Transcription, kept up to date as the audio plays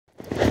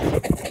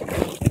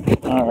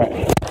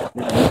Alright,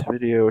 give this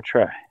video a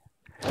try.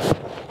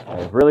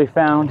 I've really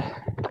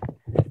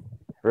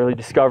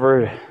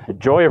discovered the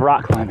joy of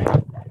rock climbing.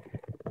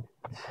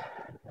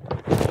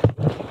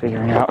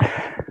 Figuring out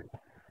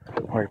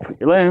where to put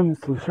your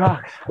limbs, loose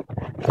rocks,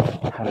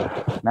 how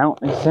to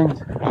mount these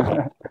things.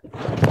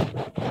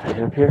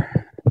 Right up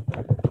here.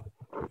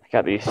 I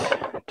got these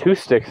 2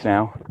 sticks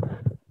now.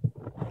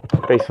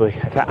 Basically,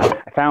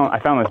 I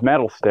found this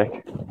metal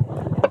stick,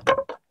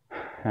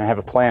 and I have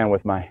a plan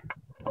with my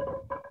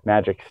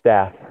magic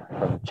staff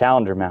from the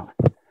Challenger mount.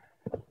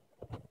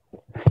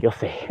 You'll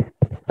see.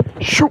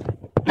 Shoot!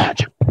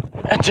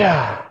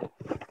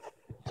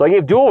 So I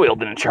gave dual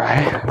wielding a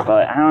try,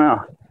 but I don't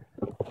know.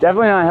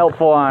 Definitely not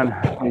helpful on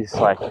these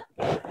like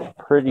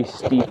pretty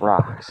steep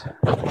rocks.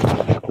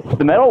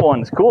 The metal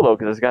one's cool though,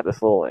 because it's got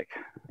this little like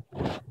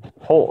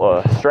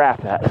whole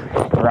strap that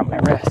around my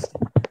wrist.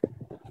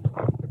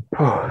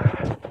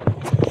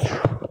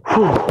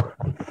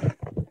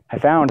 I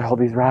found all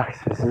these rocks.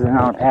 This is an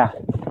hour path.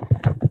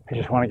 I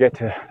just want to get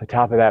to the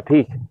top of that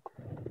peak.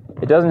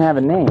 It doesn't have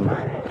a name.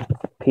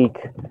 Peak,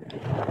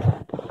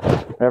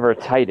 whatever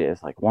its height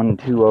is, like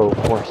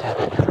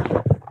 12047.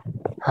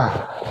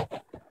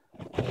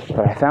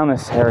 But I found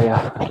this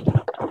area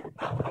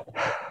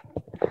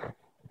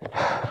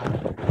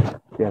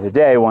the other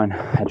day when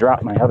I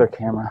dropped my other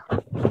camera.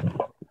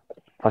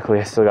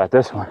 Luckily, I still got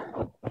this one,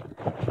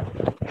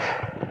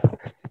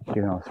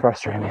 even though it's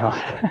frustrating me a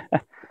lot.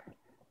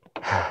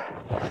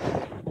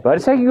 But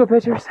it's taking good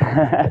pictures.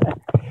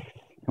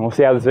 And we'll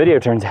see how this video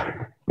turns out.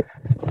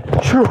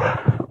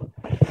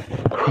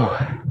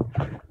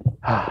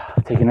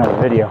 Take another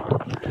video.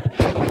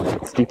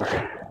 It's deeper.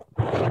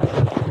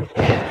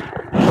 Yeah.